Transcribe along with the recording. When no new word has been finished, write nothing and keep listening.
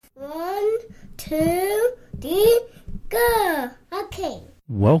2, 3, go. Okay.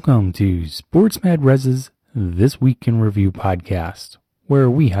 Welcome to SportsMedRes's This Week in Review podcast, where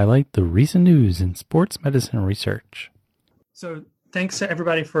we highlight the recent news in sports medicine research. So thanks to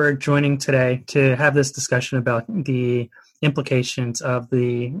everybody for joining today to have this discussion about the implications of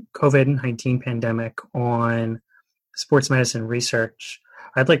the COVID-19 pandemic on sports medicine research.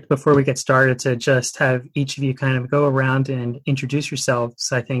 I'd like, before we get started, to just have each of you kind of go around and introduce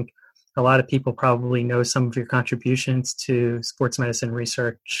yourselves. I think a lot of people probably know some of your contributions to sports medicine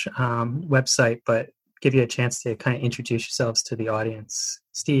research website, but give you a chance to kind of introduce yourselves to the audience.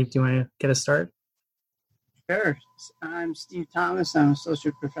 Steve, do you want to get us started? Sure. I'm Steve Thomas. I'm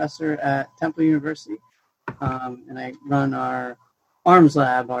associate professor at Temple University, and I run our ARMS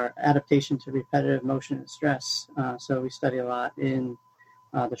lab, our adaptation to repetitive motion and stress. So we study a lot in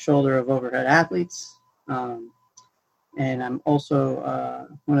the shoulder of overhead athletes. And I'm also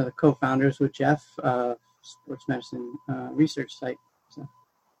one of the co-founders with Jeff of Sports Medicine Research Site. So.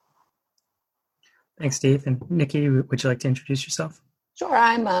 Thanks, Steve. And Nikki, would you like to introduce yourself? Sure.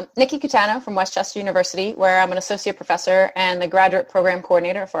 I'm Nikki Catano from West Chester University, where I'm an associate professor and the graduate program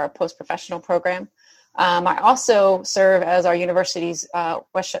coordinator for our post-professional program. I also serve as our university's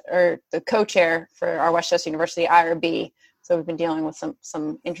the co-chair for our West Chester University IRB. So we've been dealing with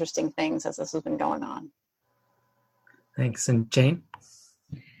some interesting things as this has been going on. Thanks. And Jane?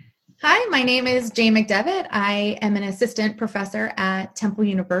 Hi, my name is Jane McDevitt. I am an assistant professor at Temple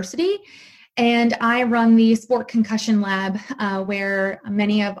University, and I run the Sport Concussion Lab, where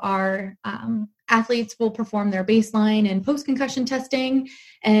many of our athletes will perform their baseline and post-concussion testing,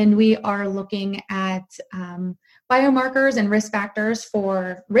 and we are looking at biomarkers and risk factors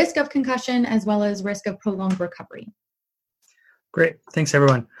for risk of concussion as well as risk of prolonged recovery. Great. Thanks,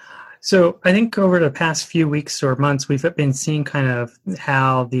 everyone. So I think over the past few weeks or months, we've been seeing kind of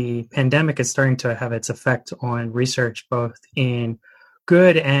how the pandemic is starting to have its effect on research, both in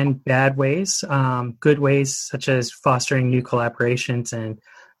good and bad ways. Good ways such as fostering new collaborations and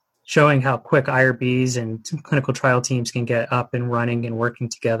showing how quick IRBs and clinical trial teams can get up and running and working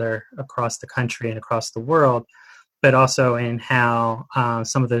together across the country and across the world, but also in how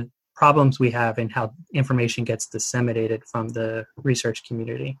some of the problems we have and how information gets disseminated from the research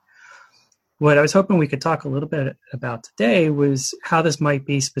community. What I was hoping we could talk a little bit about today was how this might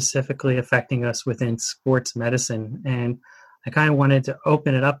be specifically affecting us within sports medicine. And I kind of wanted to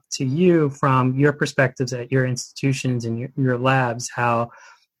open it up to you from your perspectives at your institutions and your labs, how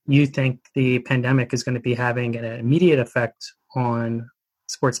you think the pandemic is going to be having an immediate effect on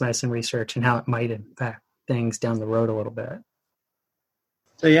sports medicine research and how it might impact things down the road a little bit.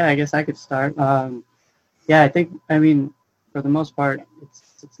 So, I guess I could start. For the most part,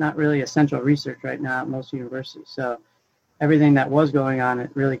 it's not really essential research right now at most universities. So everything that was going on, it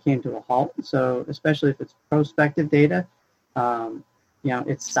really came to a halt. So especially if it's prospective data,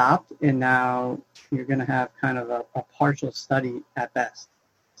 it stopped, and now you're going to have kind of a partial study at best.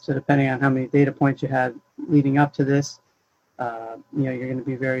 So depending on how many data points you had leading up to this, you're going to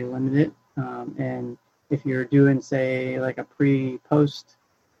be very limited. And if you're doing, say, like a pre-post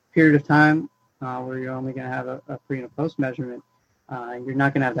period of time, where you're only going to have a pre and a post measurement, you're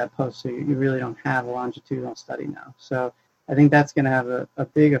not going to have that post, so you really don't have a longitudinal study now. So I think that's going to have a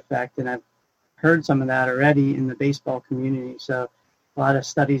big effect, and I've heard some of that already in the baseball community. So a lot of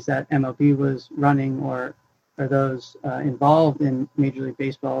studies that MLB was running or those involved in Major League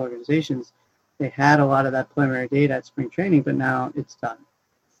Baseball organizations, they had a lot of that preliminary data at spring training, but now it's done.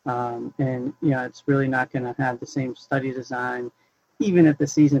 It's really not going to have the same study design, even if the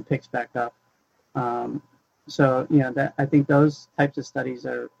season picks back up. I think those types of studies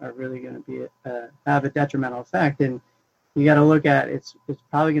are really going to be have a detrimental effect, and you got to look at it's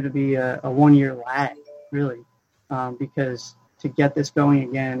probably going to be a 1 year lag, really, because to get this going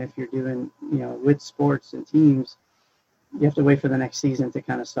again, if you're doing with sports and teams, you have to wait for the next season to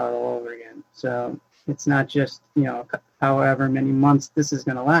kind of start all over again. So it's not just however many months this is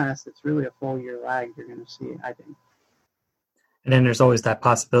going to last. It's really a full year lag you're going to see, I think. And then there's always that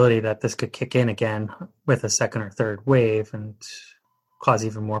possibility that this could kick in again with a second or third wave and cause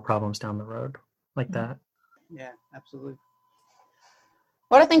even more problems down the road like that. Yeah, absolutely.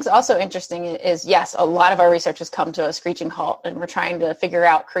 What I think is also interesting is, yes, a lot of our research has come to a screeching halt, and we're trying to figure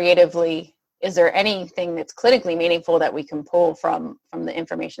out creatively, is there anything that's clinically meaningful that we can pull from the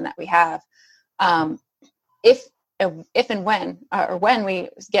information that we have? If and when we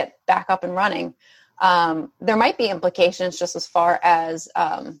get back up and running, there might be implications just as far as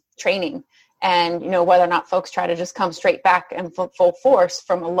training and, whether or not folks try to just come straight back and full force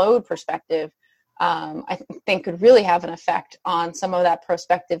from a load perspective. I think could really have an effect on some of that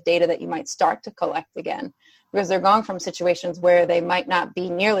prospective data that you might start to collect again, because they're going from situations where they might not be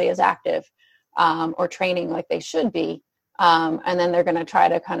nearly as active or training like they should be. And then they're going to try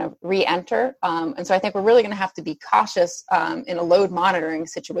to kind of re-enter. And so I think we're really going to have to be cautious in a load monitoring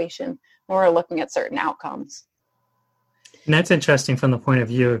situation when we're looking at certain outcomes. And that's interesting from the point of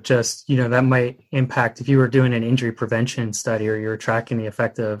view of just, that might impact if you were doing an injury prevention study or you're tracking the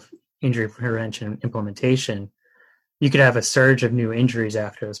effect of injury prevention implementation, you could have a surge of new injuries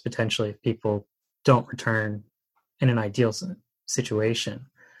after this potentially if people don't return in an ideal situation.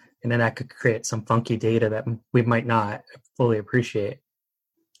 And then that could create some funky data that we might not fully appreciate.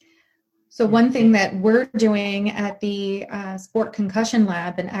 So one thing that we're doing at the Sport Concussion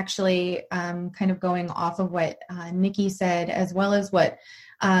Lab, and actually kind of going off of what Nikki said, as well as what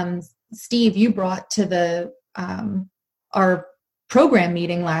Steve, you brought to the our program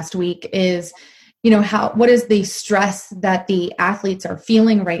meeting last week, is, what is the stress that the athletes are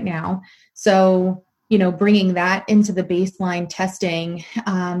feeling right now? So, bringing that into the baseline testing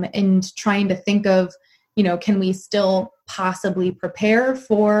and trying to think of, can we still possibly prepare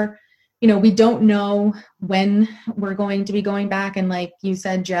for, we don't know when we're going to be going back. And like you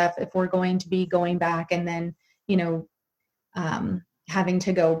said, Jeff, if we're going to be going back and then, having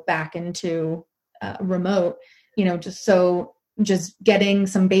to go back into remote, just getting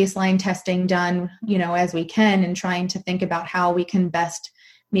some baseline testing done, as we can, and trying to think about how we can best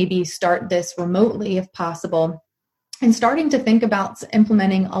maybe start this remotely if possible, and starting to think about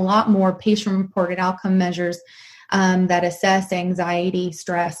implementing a lot more patient-reported outcome measures that assess anxiety,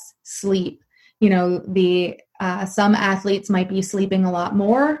 stress, sleep. Some athletes might be sleeping a lot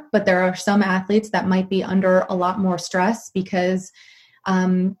more, but there are some athletes that might be under a lot more stress because,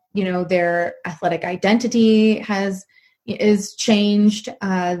 their athletic identity is changed.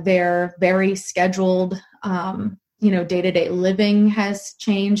 They're very scheduled, day-to-day living has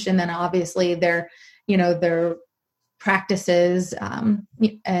changed. And then obviously their practices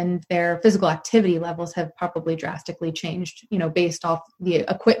and their physical activity levels have probably drastically changed, based off the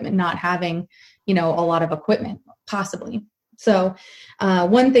equipment, not having, a lot of equipment possibly. So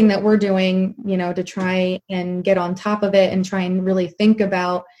one thing that we're doing, to try and get on top of it and try and really think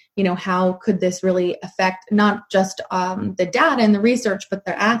about, how could this really affect not just the data and the research, but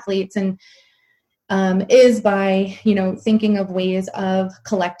their athletes, and is by, thinking of ways of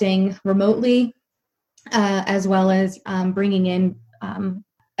collecting remotely, as well as bringing in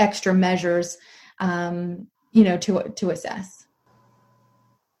extra measures, to assess.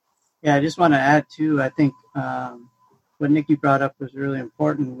 Yeah, I just want to add too, I think what Nikki brought up was really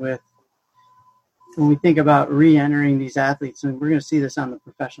important with when we think about re-entering these athletes, and we're going to see this on the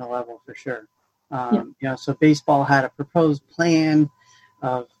professional level for sure. So baseball had a proposed plan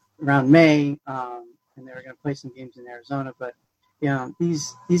of around May, and they were going to play some games in Arizona. But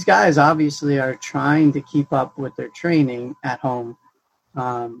these guys obviously are trying to keep up with their training at home,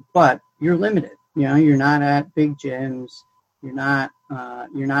 but you're limited. You're not at big gyms. You're not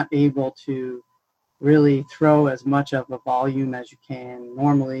able to really throw as much of a volume as you can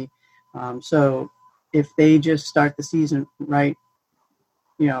normally. So if they just start the season right,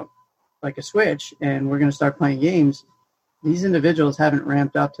 like a switch, and we're going to start playing games, these individuals haven't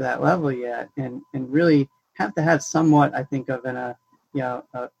ramped up to that level yet, and really have to have somewhat, I think, of a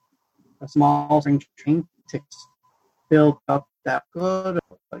small spring training to build up that good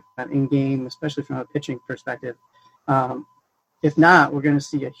in game, especially from a pitching perspective. If not, we're going to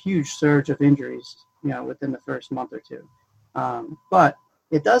see a huge surge of injuries, within the first month or two. But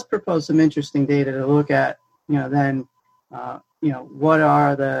it does propose some interesting data to look at, what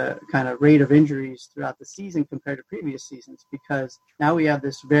are the kind of rate of injuries throughout the season compared to previous seasons, because now we have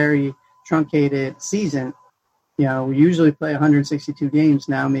this very truncated season. We usually play 162 games.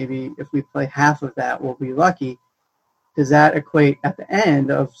 Now maybe if we play half of that, we'll be lucky. Does that equate at the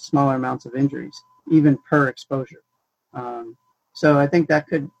end of smaller amounts of injuries, even per exposure? So I think that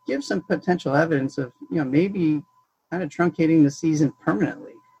could give some potential evidence of, maybe kind of truncating the season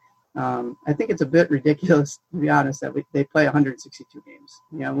permanently. I think it's a bit ridiculous, to be honest, that they play 162 games.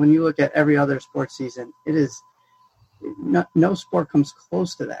 When you look at every other sports season, it is no sport comes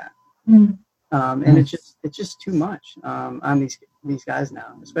close to that. And it's just too much on these guys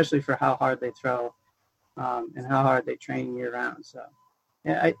now, especially for how hard they throw and how hard they train year round. So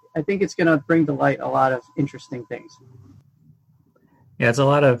yeah, I think it's going to bring to light a lot of interesting things. Yeah, it's a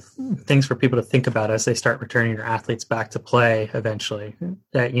lot of things for people to think about as they start returning their athletes back to play eventually.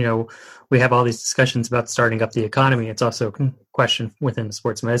 That, we have all these discussions about starting up the economy. It's also a question within the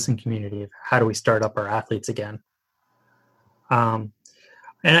sports medicine community of how do we start up our athletes again? And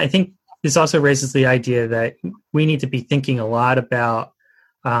I think this also raises the idea that we need to be thinking a lot about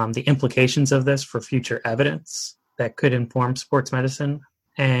the implications of this for future evidence that could inform sports medicine.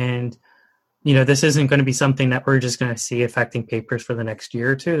 And, this isn't going to be something that we're just going to see affecting papers for the next year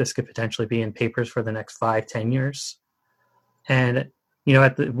or two. This could potentially be in papers for the next 5-10 years. And,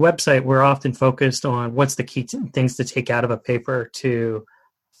 at the website, we're often focused on what's the key things to take out of a paper to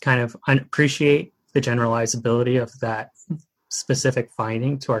kind of appreciate the generalizability of that specific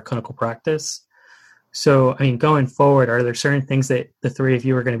finding to our clinical practice. So, going forward, are there certain things that the three of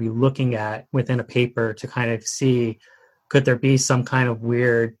you are going to be looking at within a paper to kind of see, could there be some kind of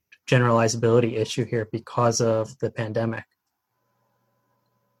weird generalizability issue here because of the pandemic?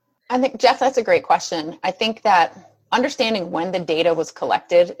 I think, Jeff, that's a great question. I think that understanding when the data was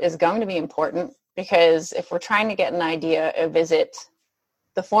collected is going to be important, because if we're trying to get an idea of, is it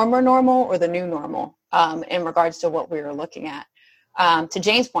the former normal or the new normal in regards to what we were looking at. To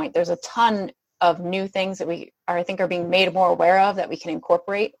Jane's point, there's a ton of new things that I think are being made more aware of that we can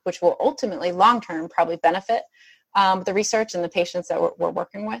incorporate, which will ultimately long-term probably benefit the research and the patients that we're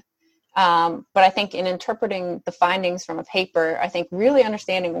working with. But I think in interpreting the findings from a paper, I think really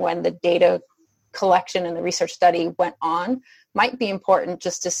understanding when the data collection and the research study went on might be important,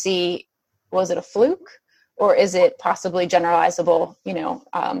 just to see, was it a fluke or is it possibly generalizable,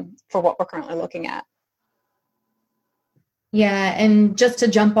 for what we're currently looking at. Yeah, and just to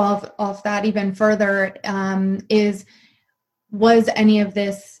jump off that even further, was any of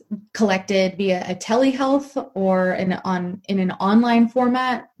this collected via a telehealth or in an online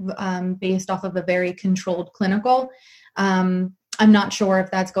format based off of a very controlled clinical? I'm not sure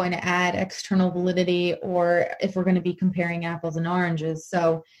if that's going to add external validity or if we're going to be comparing apples and oranges.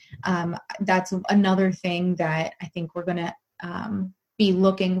 So that's another thing that I think we're going to be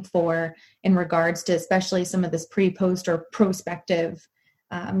looking for in regards to especially some of this pre-post or prospective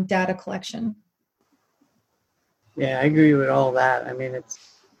data collection. Yeah, I agree with all that. It's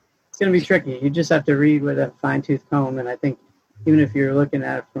going to be tricky. You just have to read with a fine-tooth comb. And I think even if you're looking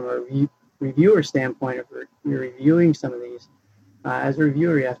at it from a reviewer standpoint, if you're reviewing some of these, as a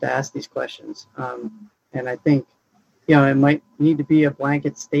reviewer, you have to ask these questions. And I think, it might need to be a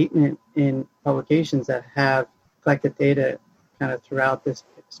blanket statement in publications that have collected data kind of throughout this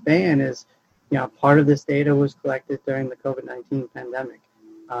span is, part of this data was collected during the COVID-19 pandemic,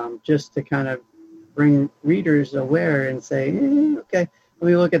 just to kind of bring readers aware and say, okay, let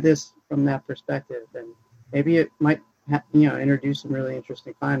me look at this from that perspective. And maybe it might, introduce some really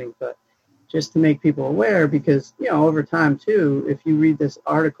interesting findings, but just to make people aware, because, over time too, if you read this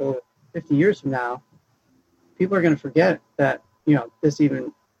article 50 years from now, people are going to forget that, this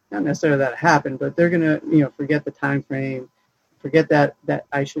even, not necessarily that it happened, but they're going to, forget the time frame, forget that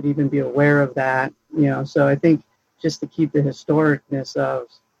I should even be aware of that, so I think just to keep the historicness of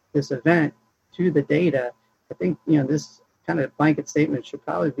this event to the data, I think, this kind of blanket statement should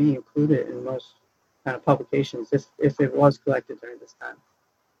probably be included in most kind of publications if it was collected during this time.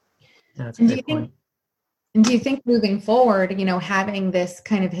 That's a good point. And do you think moving forward, having this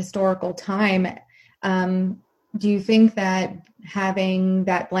kind of historical time, do you think that having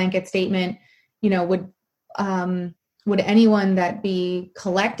that blanket statement, would anyone that be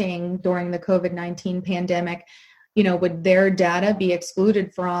collecting during the COVID-19 pandemic, would their data be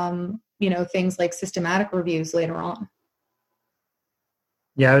excluded from, things like systematic reviews later on?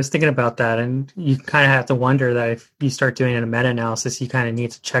 Yeah, I was thinking about that, and you kind of have to wonder that if you start doing a meta-analysis, you kind of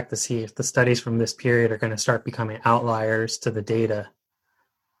need to check to see if the studies from this period are going to start becoming outliers to the data.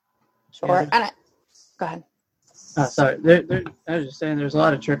 Sure. Yeah. Go ahead. Sorry, I was just saying there's a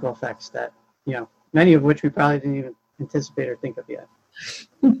lot of trickle effects that, many of which we probably didn't even anticipate or think of yet.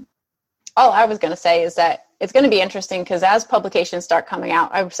 All I was going to say is that it's going to be interesting because as publications start coming out,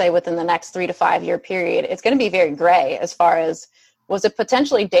 I would say within the next 3 to 5 year period, it's going to be very gray as far as, was it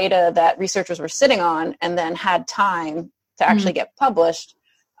potentially data that researchers were sitting on and then had time to actually get published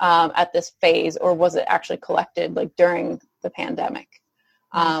at this phase, or was it actually collected like during the pandemic?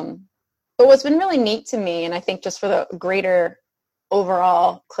 But what's been really neat to me, and I think just for the greater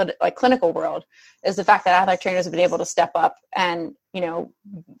overall clinical world, is the fact that athletic trainers have been able to step up and,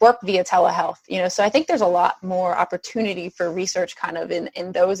 work via telehealth, so I think there's a lot more opportunity for research kind of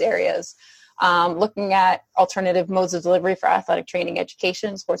in those areas. Looking at alternative modes of delivery for athletic training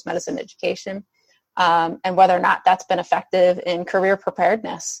education, sports medicine education, and whether or not that's been effective in career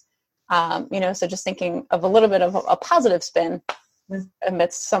preparedness. So just thinking of a little bit of a positive spin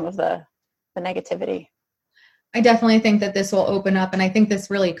amidst some of the negativity. I definitely think that this will open up, and I think this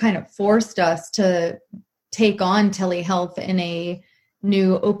really kind of forced us to take on telehealth in a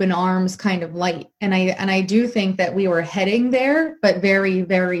new open arms kind of light. And I do think that we were heading there, but very,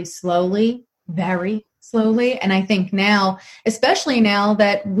 very slowly. And I think now, especially now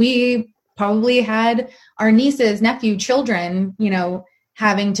that we probably had our nieces, nephew, children,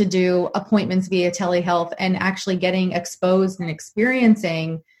 having to do appointments via telehealth and actually getting exposed and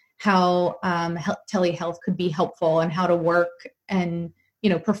experiencing how telehealth could be helpful and how to work and,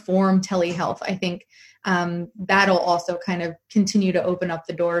 perform telehealth. I think that'll also kind of continue to open up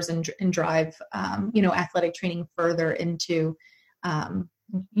the doors and drive, athletic training further into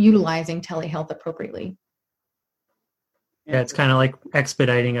utilizing telehealth appropriately. Yeah, it's kind of like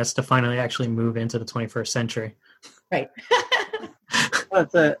expediting us to finally actually move into the 21st century. Right. Well,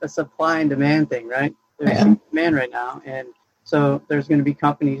 it's a supply and demand thing, right? There's some demand right now. And so there's going to be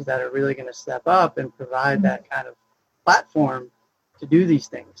companies that are really going to step up and provide that kind of platform to do these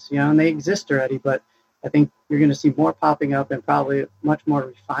things, and they exist already, but I think you're going to see more popping up and probably much more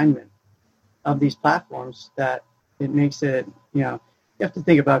refinement of these platforms that it makes it, you have to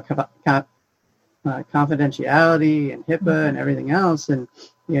think about confidentiality and HIPAA and everything else. And,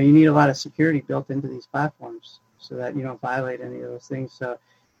 you need a lot of security built into these platforms so that you don't violate any of those things. So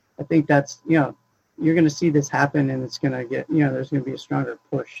I think that's, you're going to see this happen, and it's going to get, there's going to be a stronger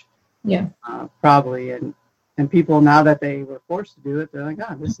push. Yeah. Probably. And people, now that they were forced to do it, they're like,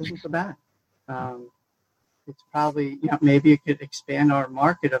 this isn't so bad. It's probably, maybe it could expand our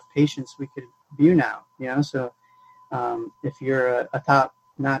market of patients we could view now, So if you're a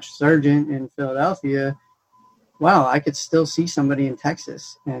top-notch surgeon in Philadelphia, wow, I could still see somebody in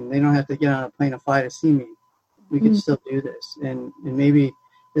Texas, and they don't have to get on a plane and fly to see me. We could still do this. And maybe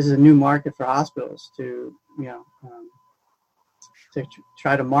this is a new market for hospitals to, to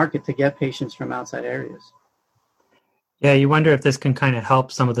try to market to get patients from outside areas. Yeah, you wonder if this can kind of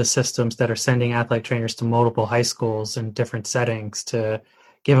help some of the systems that are sending athletic trainers to multiple high schools in different settings to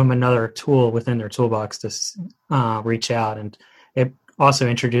give them another tool within their toolbox to reach out. And it also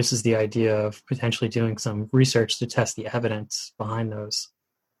introduces the idea of potentially doing some research to test the evidence behind those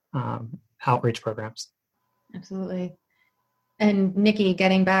outreach programs. Absolutely. And Nikki,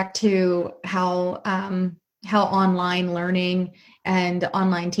 getting back to how online learning and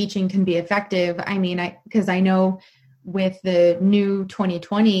online teaching can be effective. I mean, because I know with the new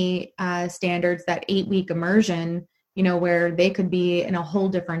 2020 standards, that 8-week immersion, where they could be in a whole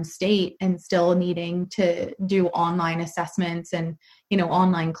different state and still needing to do online assessments and,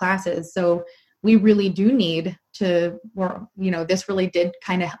 online classes. So we really do need to, this really did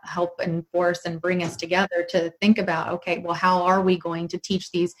kind of help and force and bring us together to think about, okay, well, how are we going to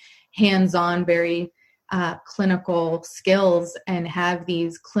teach these hands-on, very clinical skills and have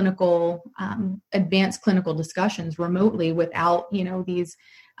these clinical, advanced clinical discussions remotely without, these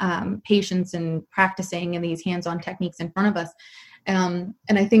patients and practicing and these hands-on techniques in front of us. And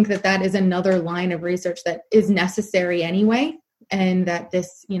I think that is another line of research that is necessary anyway. And that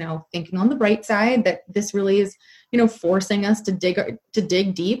this, thinking on the bright side, that this really is, forcing us to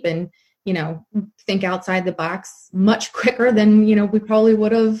dig deep and, think outside the box much quicker than, we probably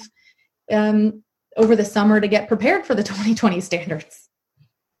would have over the summer to get prepared for the 2020 standards.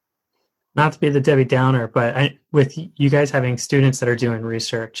 Not to be the Debbie Downer, but with you guys having students that are doing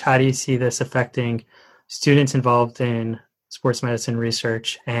research, how do you see this affecting students involved in sports medicine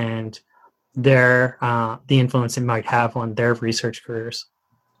research and the influence it might have on their research careers?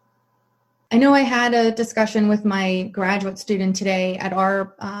 I know I had a discussion with my graduate student today at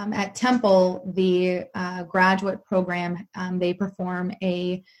our at Temple, the graduate program. They perform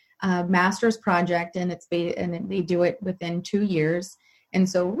a master's project, and they do it within 2 years. And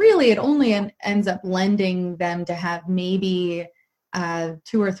so really it only ends up lending them to have maybe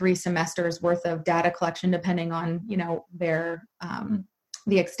 2 or 3 semesters worth of data collection, depending on, their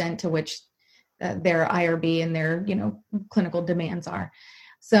the extent to which their IRB and their, clinical demands are.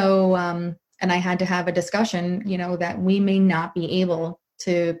 So, and I had to have a discussion, that we may not be able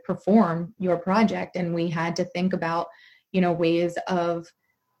to perform your project. And we had to think about, ways of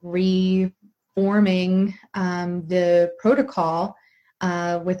reforming the protocol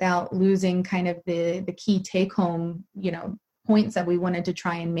without losing kind of the key take home, points that we wanted to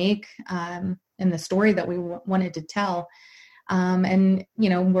try and make in the story that we wanted to tell. And,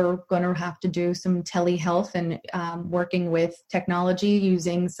 we're going to have to do some telehealth and working with technology,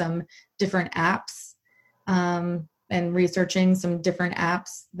 using some different apps and researching some different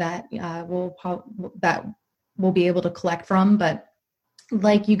apps that we'll be able to collect from. But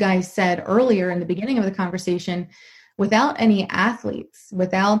like you guys said earlier in the beginning of the conversation, without any athletes,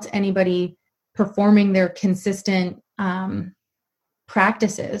 without anybody performing their consistent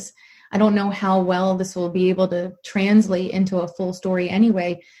practices, I don't know how well this will be able to translate into a full story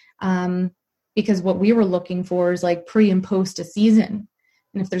anyway, because what we were looking for is like pre and post a season.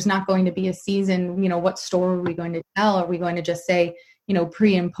 And if there's not going to be a season, what story are we going to tell? Are we going to just say,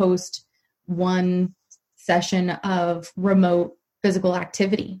 pre and post one session of remote physical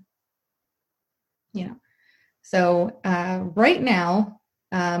activity? So right now,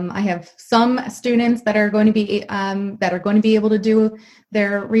 I have some students that are going to be able to do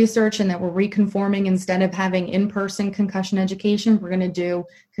their research, and that we're reconforming. Instead of having in-person concussion education, we're going to do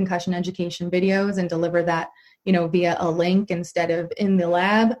concussion education videos and deliver that, via a link instead of in the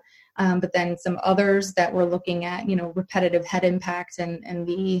lab. But then some others that we're looking at, repetitive head impact and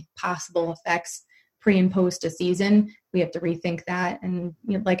the possible effects pre and post a season. We have to rethink that. And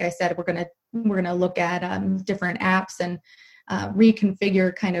like I said, we're going to look at different apps and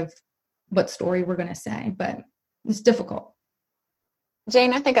reconfigure kind of what story we're going to say, but it's difficult.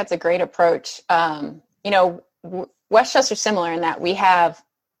 Jane, I think that's a great approach. Westchester's similar in that we have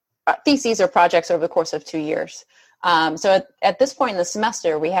theses or projects over the course of 2 years. So at this point in the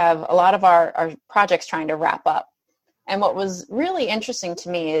semester, we have a lot of our projects trying to wrap up. And what was really interesting to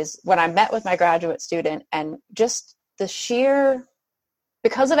me is when I met with my graduate student, and just the sheer,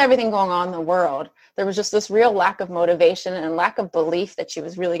 because of everything going on in the world, there was just this real lack of motivation and lack of belief that she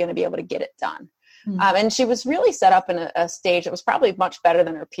was really going to be able to get it done. Mm-hmm. And she was really set up in a stage that was probably much better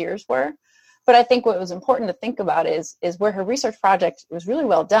than her peers were. But I think what was important to think about is where her research project was really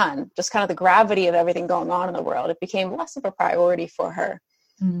well done, just kind of the gravity of everything going on in the world, it became less of a priority for her.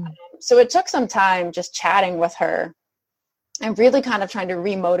 Mm-hmm. So it took some time just chatting with her and really kind of trying to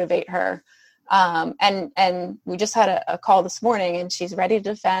remotivate her. And we just had a call this morning, and she's ready to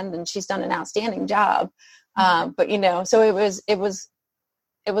defend, and she's done an outstanding job. But so it was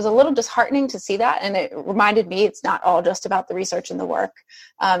a little disheartening to see that. And it reminded me it's not all just about the research and the work.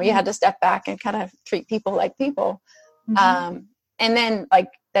 You had to step back and kind of treat people like people. Mm-hmm. And then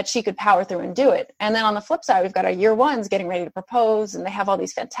that she could power through and do it. And then on the flip side, we've got our year ones getting ready to propose, and they have all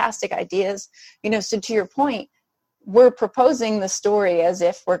these fantastic ideas, so to your point, we're proposing the story as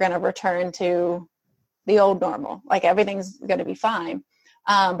if we're going to return to the old normal, like everything's going to be fine.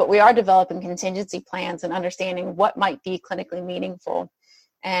 But we are developing contingency plans and understanding what might be clinically meaningful,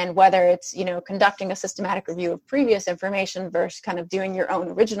 and whether it's, conducting a systematic review of previous information versus kind of doing your own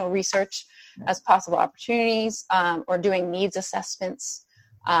original research as possible opportunities, or doing needs assessments,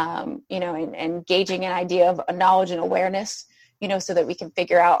 and gauging an idea of knowledge and awareness, so that we can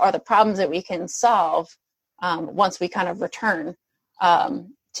figure out are the problems that we can solve once we kind of return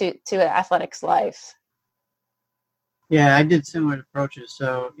to athletics life. Yeah, I did similar approaches.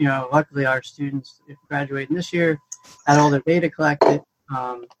 So, luckily our students graduating this year had all their data collected.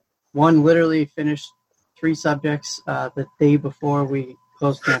 One literally finished 3 subjects the day before we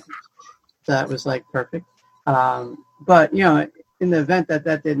closed campus. So that was perfect. But, in the event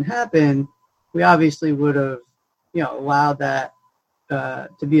that didn't happen, we obviously would have, allowed that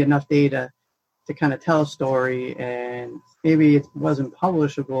to be enough data to kind of tell a story, and maybe it wasn't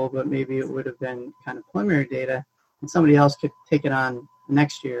publishable, but maybe it would have been kind of preliminary data, and somebody else could take it on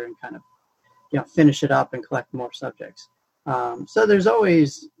next year and kind of, finish it up and collect more subjects. So there's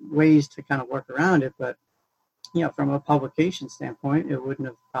always ways to kind of work around it, but, from a publication standpoint, it wouldn't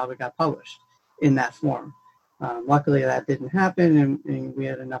have probably got published in that form. Luckily that didn't happen, and we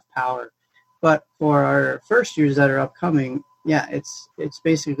had enough power. But for our first years that are upcoming, yeah, it's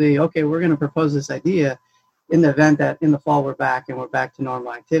basically, okay, we're going to propose this idea in the event that in the fall we're back to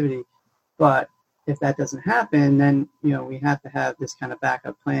normal activity. But if that doesn't happen, then, we have to have this kind of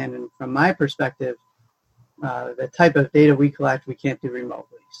backup plan. And from my perspective, the type of data we collect, we can't do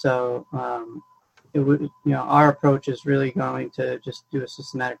remotely. So it would, our approach is really going to just do a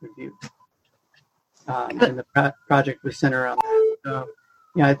systematic review. And the project was centered around that. So,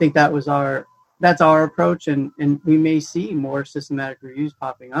 I think that's our approach, and we may see more systematic reviews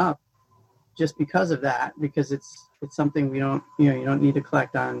popping up just because of that, because it's something we don't, you don't need to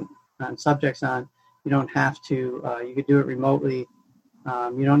collect on subjects on. You don't have to. You could do it remotely.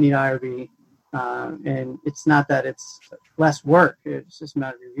 You don't need IRB. And it's not that it's less work.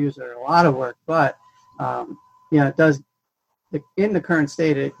 Systematic reviews are a lot of work, but it does. In the current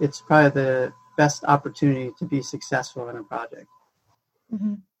state, it's probably the best opportunity to be successful in a project.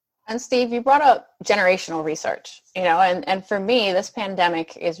 Mm-hmm. And Steve, you brought up generational research, and for me, this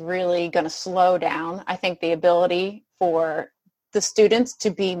pandemic is really going to slow down, I think, the ability for the students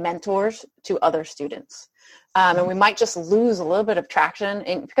to be mentors to other students. And we might just lose a little bit of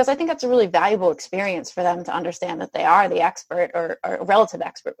traction, because I think that's a really valuable experience for them to understand that they are the expert or a relative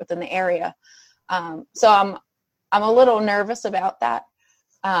expert within the area. So I'm a little nervous about that.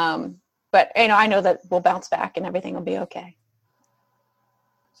 but I know that we'll bounce back and everything will be okay.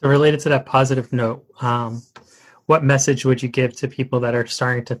 So related to that positive note, what message would you give to people that are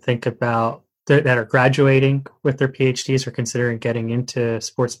starting to think about that are graduating with their PhDs or considering getting into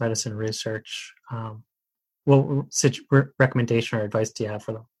sports medicine research? What recommendation or advice do you have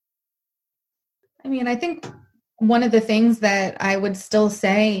for them? I mean, I think one of the things that I would still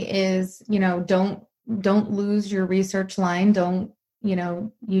say is, don't lose your research line.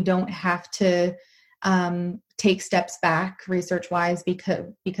 You don't have to take steps back research wise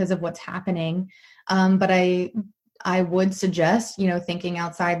because of what's happening. But I would suggest, thinking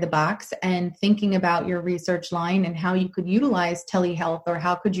outside the box and thinking about your research line and how you could utilize telehealth, or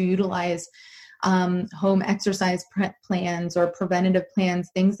how could you utilize home exercise plans or preventative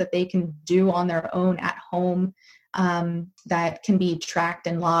plans, things that they can do on their own at home that can be tracked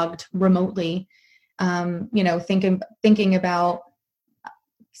and logged remotely. Thinking about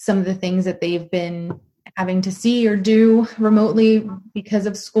some of the things that they've been having to see or do remotely because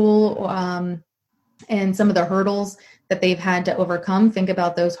of school, and some of the hurdles that they've had to overcome. Think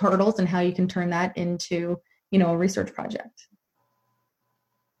about those hurdles and how you can turn that into, a research project.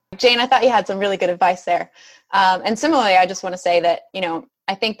 Jane, I thought you had some really good advice there. And similarly, I just want to say that,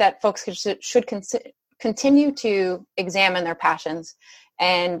 I think that folks should continue to examine their passions.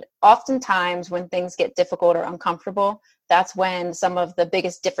 And oftentimes when things get difficult or uncomfortable, that's when some of the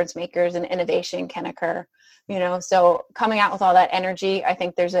biggest difference makers and innovation can occur. So coming out with all that energy, I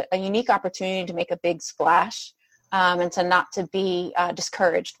think there's a unique opportunity to make a big splash, and to not to be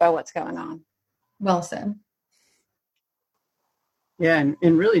discouraged by what's going on. Well said. Yeah,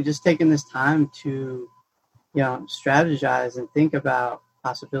 and really just taking this time to, strategize and think about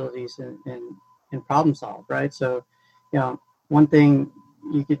possibilities and problem solve, right? So, one thing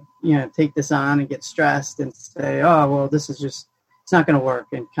you could, take this on and get stressed and say, oh, well, this is just, it's not going to work,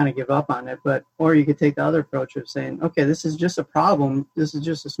 and kind of give up on it. Or you could take the other approach of saying, okay, this is just a problem. This is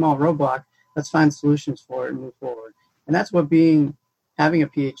just a small roadblock. Let's find solutions for it and move forward. And that's what having a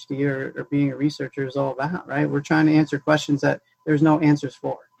PhD or being a researcher is all about, right? We're trying to answer questions that there's no answers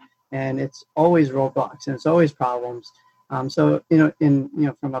for. And it's always roadblocks and it's always problems. So,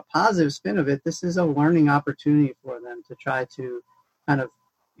 from a positive spin of it, this is a learning opportunity for them to try to kind of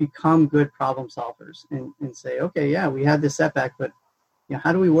become good problem solvers and say, okay, yeah, we had this setback, but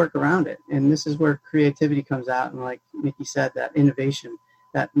how do we work around it? And this is where creativity comes out. And like Nikki said, that innovation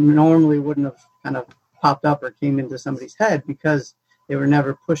that normally wouldn't have kind of popped up or came into somebody's head because they were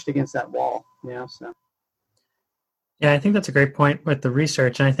never pushed against that wall, so. Yeah, I think that's a great point with the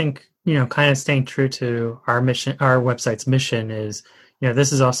research. And I think, kind of staying true to our mission, our website's mission is,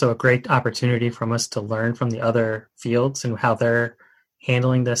 this is also a great opportunity for us to learn from the other fields and how they're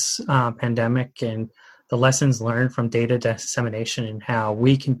handling this pandemic, and the lessons learned from data dissemination and how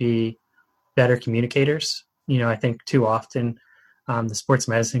we can be better communicators. I think too often the sports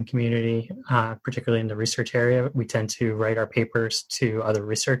medicine community, particularly in the research area, we tend to write our papers to other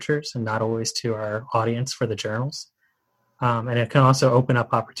researchers and not always to our audience for the journals. And it can also open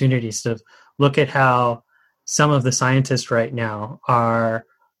up opportunities to look at how some of the scientists right now are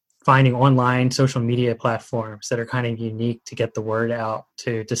finding online social media platforms that are kind of unique to get the word out,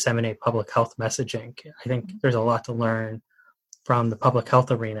 to disseminate public health messaging. I think there's a lot to learn from the public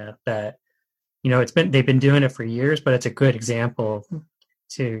health arena that, they've been doing it for years, but it's a good example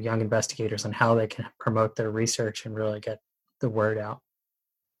to young investigators on how they can promote their research and really get the word out.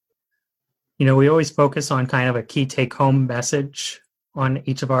 We always focus on kind of a key take-home message on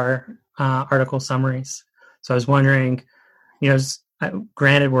each of our article summaries. So I was wondering,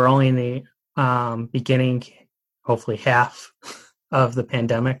 granted, we're only in the beginning, hopefully half of the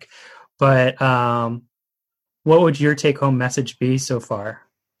pandemic, but what would your take-home message be so far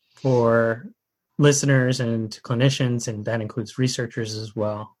for listeners and clinicians, and that includes researchers as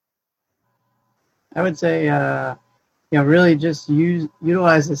well? I would say, really just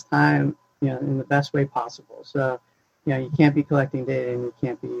utilize this time, in the best way possible. So, you can't be collecting data and you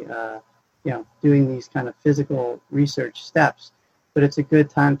can't be, doing these kind of physical research steps, but it's a good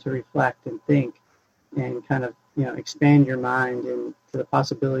time to reflect and think and kind of, expand your mind into the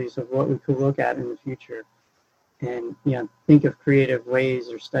possibilities of what we could look at in the future, and, think of creative ways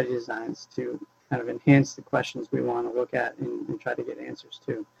or study designs to kind of enhance the questions we want to look at and try to get answers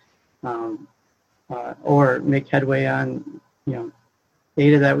to, or make headway on,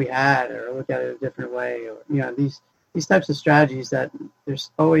 data that we had, or look at it a different way, or, these types of strategies that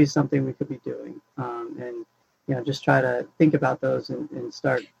there's always something we could be doing, and just try to think about those and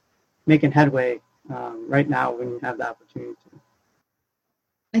start making headway right now when you have the opportunity to.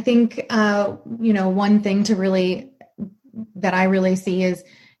 I think one thing that I really see is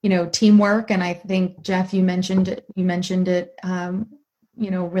teamwork. And I think, Jeff, you mentioned it,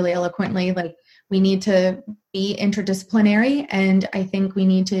 really eloquently. Like, we need to be interdisciplinary, and I think we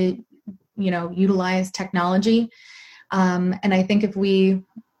need to, utilize technology. And I think if we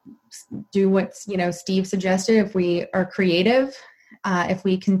do what, Steve suggested, if we are creative, if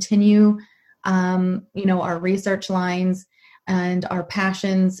we continue, our research lines and our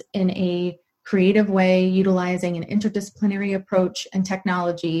passions in a creative way, utilizing an interdisciplinary approach and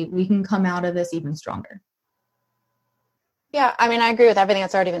technology, we can come out of this even stronger. Yeah, I mean, I agree with everything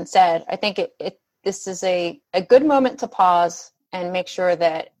that's already been said. I think this is a good moment to pause and make sure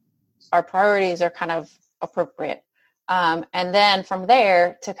that our priorities are kind of appropriate. And then from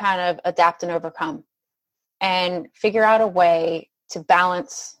there to kind of adapt and overcome and figure out a way to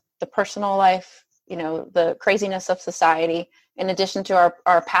balance the personal life, the craziness of society, in addition to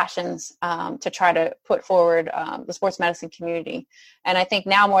our passions, to try to put forward the sports medicine community. And I think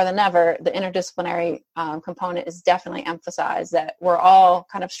now more than ever, the interdisciplinary component is definitely emphasized, that we're all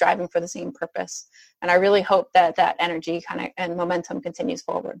kind of striving for the same purpose. And I really hope that that energy and momentum continues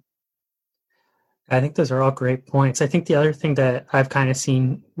forward. I think those are all great points. I think the other thing that I've kind of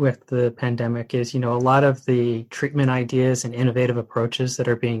seen with the pandemic is, a lot of the treatment ideas and innovative approaches that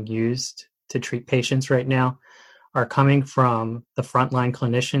are being used to treat patients right now are coming from the frontline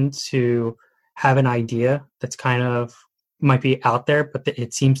clinicians who have an idea that's kind of might be out there, but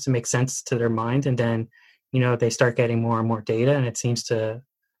it seems to make sense to their mind. And then, they start getting more and more data, and it seems to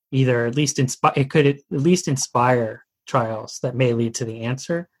either at least inspire trials that may lead to the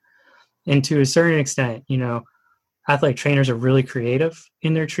answer. And to a certain extent, athletic trainers are really creative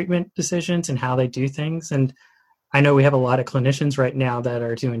in their treatment decisions and how they do things. And I know we have a lot of clinicians right now that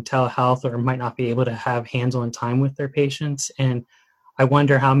are doing telehealth or might not be able to have hands-on time with their patients. And I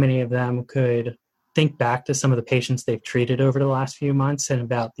wonder how many of them could think back to some of the patients they've treated over the last few months and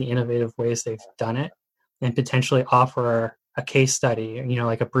about the innovative ways they've done it, and potentially offer a case study,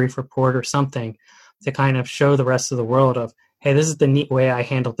 like a brief report or something, to kind of show the rest of the world of, hey, this is the neat way I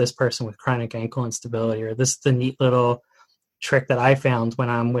handled this person with chronic ankle instability, or this is the neat little trick that I found when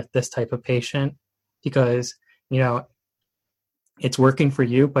I'm with this type of patient, because, it's working for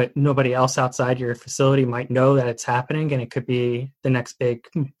you, but nobody else outside your facility might know that it's happening, and it could be the next big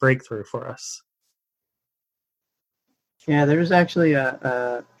breakthrough for us. Yeah, there's actually if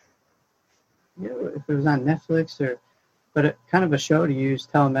it was on Netflix but kind of a show to use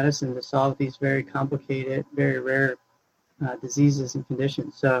telemedicine to solve these very complicated, very rare diseases and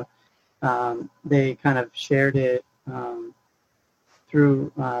conditions. So they kind of shared it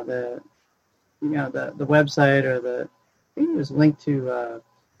through the website, or I think it was linked to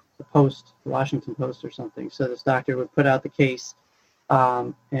the Post, the Washington Post or something. So this doctor would put out the case,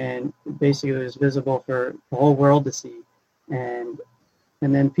 and basically it was visible for the whole world to see. And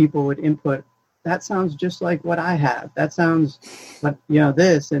then people would input, that sounds just like what I have. That sounds like,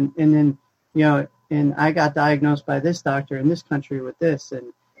 this. And then, and I got diagnosed by this doctor in this country with this.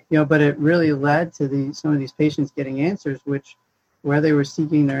 And, but it really led to some of these patients getting answers, where they were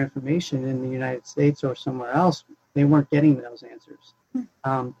seeking their information in the United States or somewhere else, they weren't getting those answers.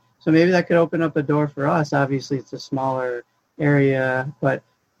 So maybe that could open up a door for us. Obviously, it's a smaller area, but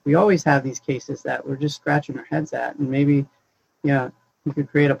we always have these cases that we're just scratching our heads at. And maybe, you could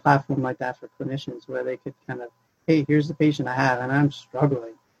create a platform like that for clinicians, where they could kind of, hey, here's the patient I have, and I'm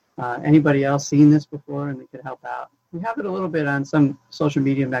struggling. Anybody else seen this before? And they could help out. We have it a little bit on some social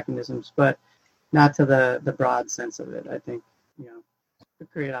media mechanisms, but not to the broad sense of it. I think, to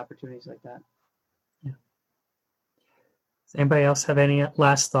create opportunities like that. Yeah. Does anybody else have any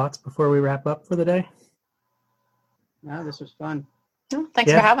last thoughts before we wrap up for the day? No, this was fun.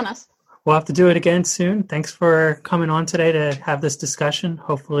 Thanks for having us. We'll have to do it again soon. Thanks for coming on today to have this discussion.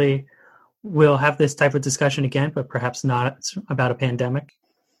 Hopefully we'll have this type of discussion again, but perhaps not about a pandemic.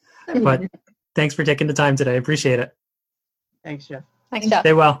 But thanks for taking the time today. I appreciate it. Thanks, Jeff. Thanks, Jeff.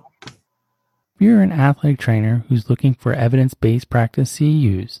 Stay well. If you're an athletic trainer who's looking for evidence-based practice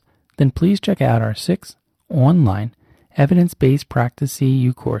CEUs, then please check out our 6 online evidence-based practice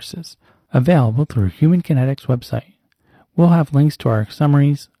CEU courses available through Human Kinetics website. We'll have links to our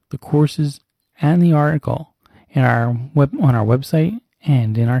summaries, the courses, and the article on our website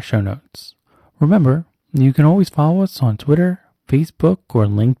and in our show notes. Remember, you can always follow us on Twitter, Facebook, or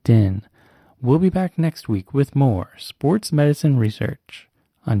LinkedIn. We'll be back next week with more sports medicine research.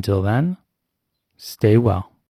 Until then, stay well.